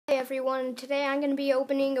everyone, today I'm going to be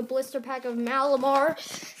opening a blister pack of Malamar,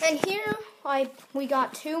 and here we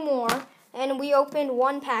got two more, and we opened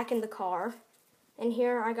one pack in the car, and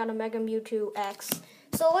here I got a Mega Mewtwo X.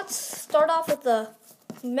 So let's start off with the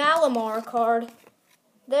Malamar card.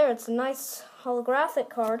 There, it's a nice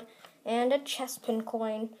holographic card, and a chest pin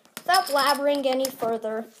coin. Without blabbering any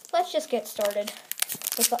further, let's just get started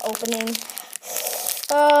with the opening.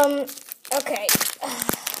 Okay.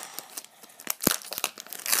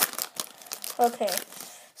 Okay,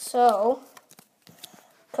 so,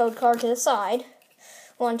 code card to the side.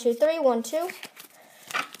 1, 2, 3, 1, 2.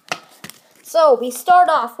 So, we start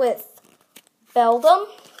off with Beldum,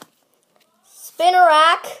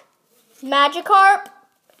 Spinarak, Magikarp,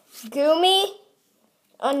 Goomy,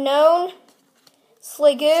 Unknown,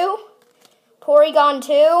 Sliggoo, Porygon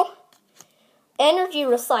 2, Energy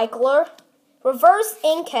Recycler, Reverse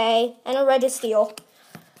Inkay, and a Registeel.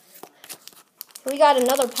 We got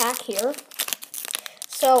another pack here.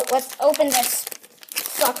 So let's open this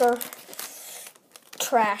sucker.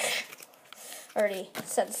 Trash. Already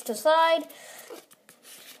set this to the side.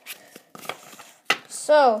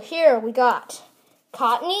 So here we got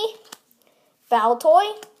Cottony,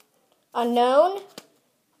 Baltoy, Unknown,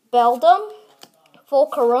 Beldum,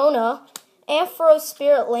 Volcarona, Ampharos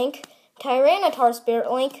Spirit Link, Tyranitar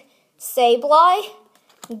Spirit Link, Sableye,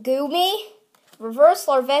 Goomy, Reverse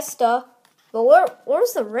Larvesta. But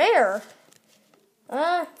where's the rare?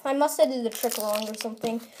 I must have did the trick wrong or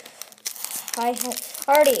something.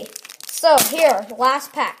 Alrighty. So here,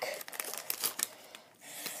 last pack.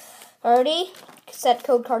 Alrighty. Set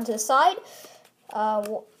code card to the side.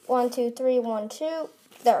 1, 2, 3, 1, 2.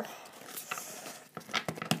 There.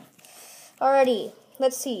 Alrighty.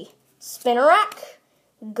 Let's see. Spinarak,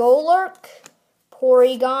 Golurk,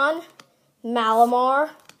 Porygon,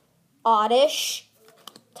 Malamar, Oddish,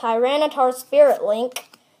 Tyranitar Spirit Link,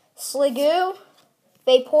 Sliggoo,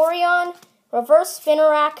 Vaporeon, Reverse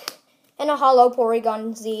Spinarak, and a Holo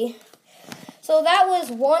Porygon Z. So that was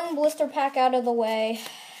one blister pack out of the way.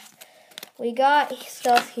 We got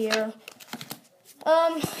stuff here.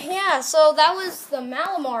 Yeah, so that was the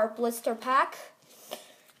Malamar blister pack.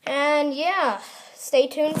 And yeah, stay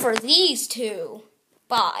tuned for these two.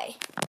 Bye.